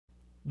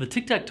The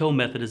tic-tac-toe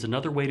method is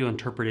another way to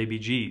interpret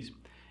ABGs.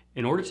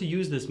 In order to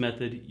use this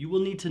method, you will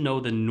need to know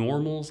the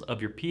normals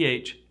of your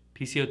pH,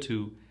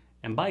 PCO2,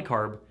 and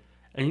bicarb,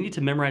 and you need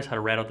to memorize how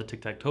to write out the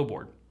tic-tac-toe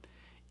board.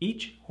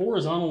 Each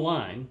horizontal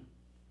line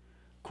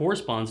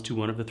corresponds to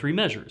one of the three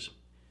measures.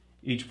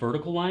 Each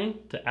vertical line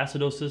to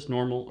acidosis,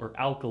 normal, or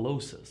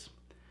alkalosis.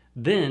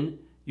 Then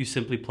you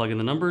simply plug in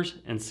the numbers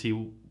and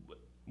see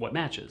what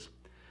matches.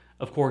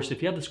 Of course,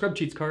 if you have the scrub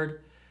cheats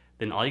card,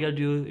 then all you gotta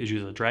do is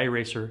use a dry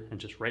eraser and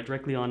just write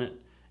directly on it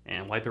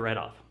and wipe it right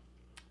off.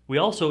 We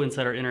also,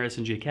 inside our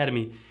NRSNG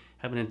Academy,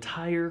 have an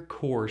entire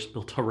course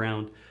built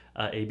around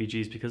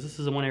ABGs because this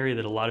is one area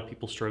that a lot of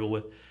people struggle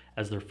with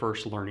as they're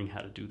first learning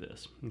how to do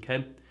this,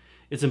 okay?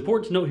 It's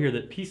important to note here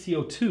that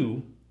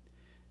PCO2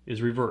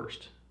 is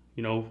reversed.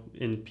 You know,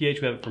 in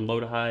pH we have it from low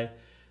to high,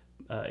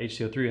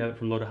 HCO3 we have it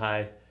from low to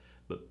high,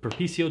 but for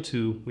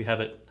PCO2 we have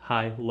it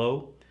high,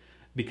 low,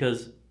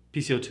 because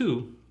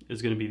PCO2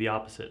 is gonna be the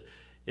opposite.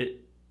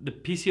 The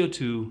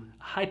PCO2,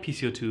 high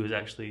PCO2 is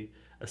actually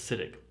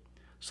acidic.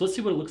 So let's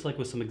see what it looks like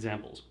with some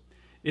examples.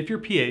 If your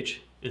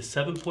pH is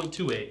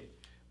 7.28,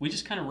 we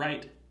just kind of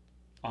write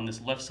on this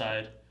left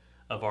side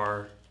of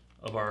our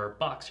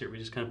box here, we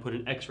just kind of put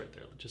an X right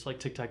there, just like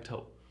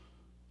tic-tac-toe.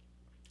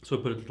 So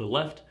we put it to the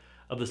left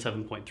of the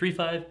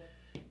 7.35,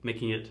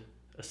 making it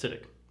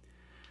acidic.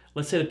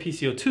 Let's say the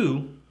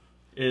PCO2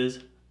 is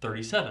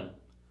 37.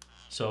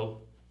 So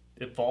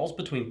it falls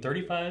between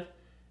 35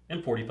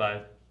 and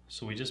 45.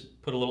 So we just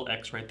put a little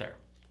X right there,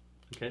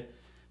 okay?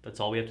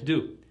 That's all we have to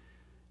do.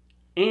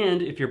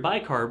 And if your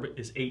bicarb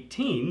is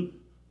 18,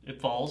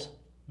 it falls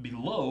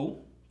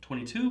below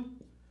 22.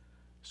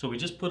 So we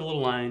just put a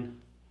little line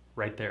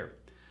right there.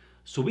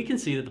 So we can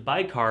see that the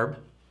bicarb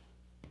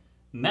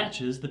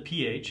matches the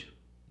pH.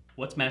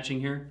 What's matching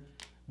here?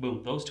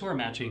 Boom, those two are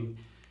matching.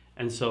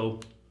 And so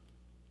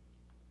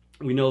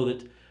we know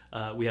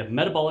that we have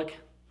metabolic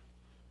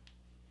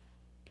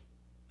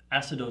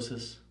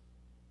acidosis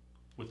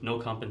with no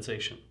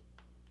compensation.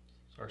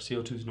 So our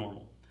CO2 is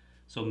normal.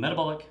 So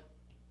metabolic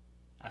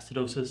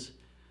acidosis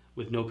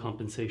with no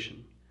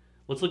compensation.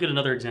 Let's look at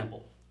another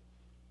example.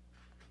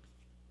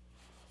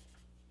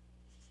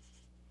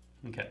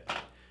 Okay.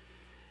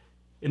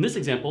 In this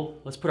example,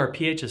 let's put our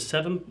pH as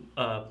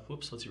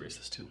let's erase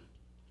this too.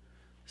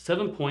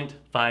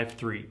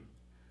 7.53.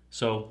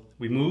 So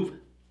we move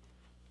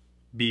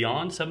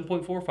beyond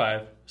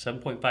 7.45,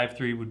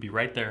 7.53 would be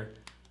right there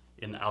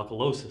in the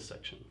alkalosis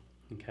section,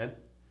 okay?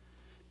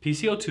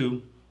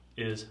 PCO2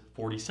 is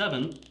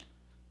 47,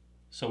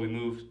 so we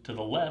move to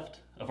the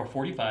left of our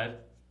 45,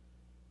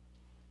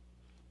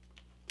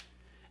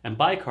 and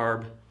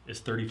bicarb is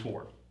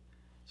 34.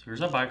 So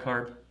here's our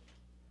bicarb.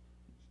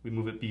 We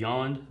move it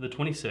beyond the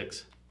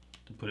 26.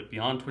 To put it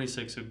beyond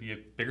 26, it would be a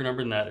bigger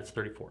number than that, it's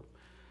 34.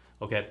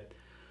 Okay,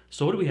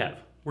 so what do we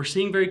have? We're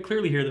seeing very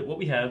clearly here that what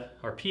we have,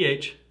 our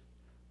pH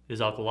is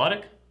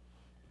alkalotic,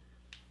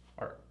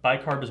 our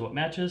bicarb is what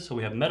matches, so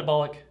we have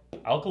metabolic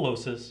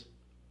alkalosis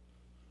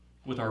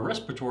with our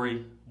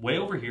respiratory way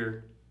over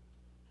here,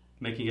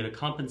 making it a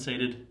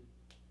compensated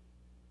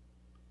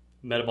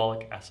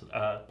metabolic acid,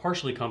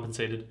 partially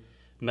compensated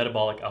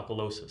metabolic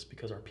alkalosis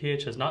because our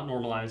pH has not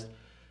normalized,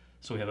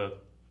 so we have a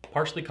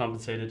partially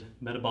compensated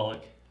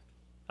metabolic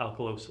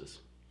alkalosis,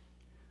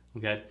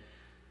 okay?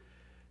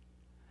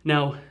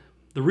 Now,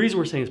 the reason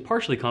we're saying it's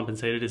partially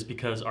compensated is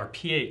because our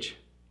pH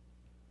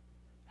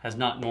has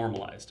not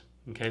normalized,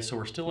 okay? So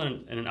we're still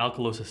in an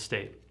alkalosis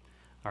state,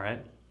 all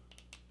right?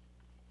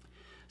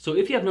 So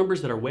if you have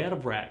numbers that are way out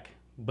of whack,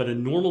 but a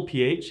normal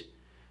pH,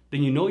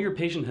 then you know your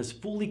patient has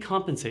fully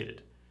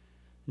compensated.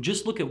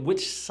 Just look at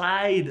which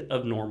side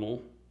of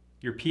normal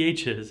your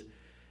pH is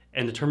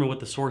and determine what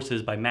the source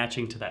is by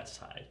matching to that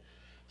side.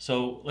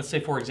 So let's say,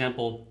 for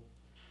example,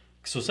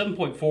 so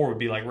 7.4 would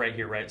be like right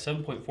here, right?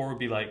 7.4 would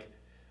be like,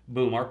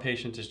 boom, our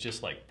patient is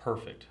just like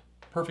perfect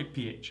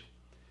pH,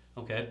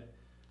 okay?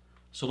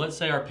 So let's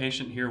say our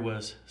patient here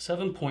was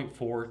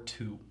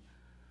 7.42.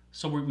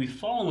 So we've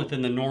fallen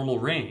within the normal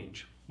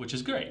range, which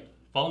is great.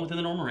 Fallen within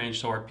the normal range,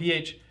 so our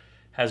pH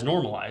has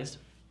normalized.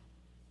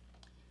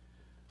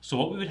 So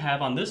what we would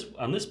have on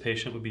this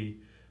patient would be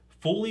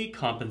fully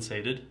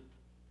compensated,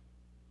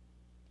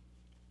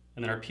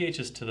 and then our pH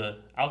is to the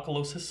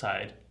alkalosis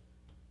side,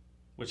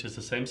 which is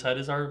the same side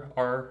as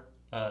our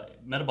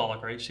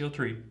metabolic, our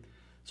HCO3.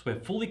 So we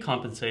have fully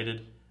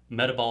compensated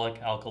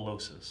metabolic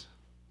alkalosis,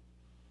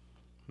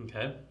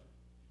 okay?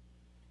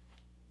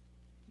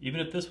 Even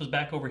if this was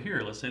back over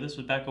here, let's say this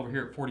was back over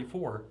here at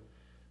 44,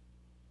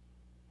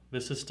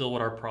 this is still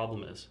what our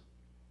problem is,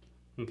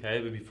 okay?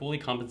 It would be fully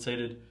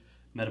compensated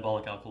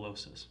metabolic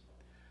alkalosis.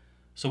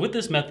 So with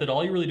this method,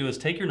 all you really do is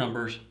take your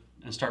numbers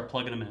and start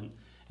plugging them in.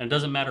 And it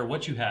doesn't matter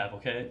what you have,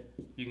 okay?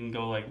 You can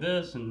go like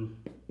this and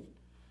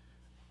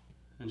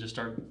just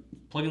start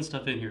plugging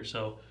stuff in here.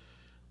 So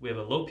we have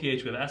a low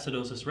pH, we have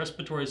acidosis,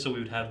 respiratory, so we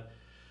would have,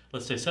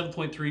 let's say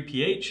 7.3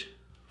 pH,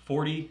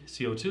 40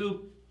 CO2,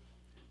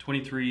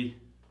 23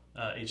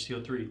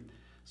 HCO3.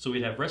 So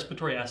we'd have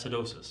respiratory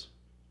acidosis,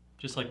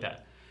 just like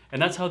that.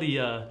 And that's how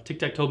the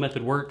tic-tac-toe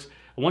method works.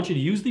 I want you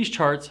to use these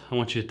charts. I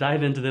want you to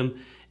dive into them.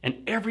 And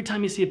every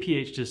time you see a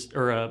pH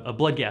or a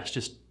blood gas,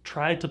 just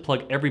try to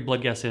plug every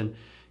blood gas in,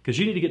 because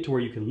you need to get to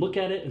where you can look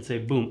at it and say,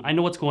 boom, I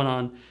know what's going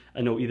on.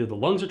 I know either the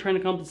lungs are trying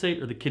to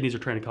compensate or the kidneys are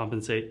trying to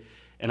compensate,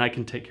 and I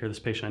can take care of this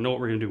patient. I know what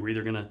we're gonna do. We're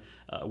either gonna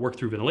work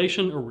through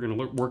ventilation, or we're gonna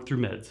work through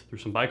meds, through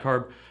some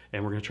bicarb,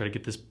 and we're gonna try to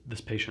get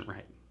this patient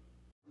right.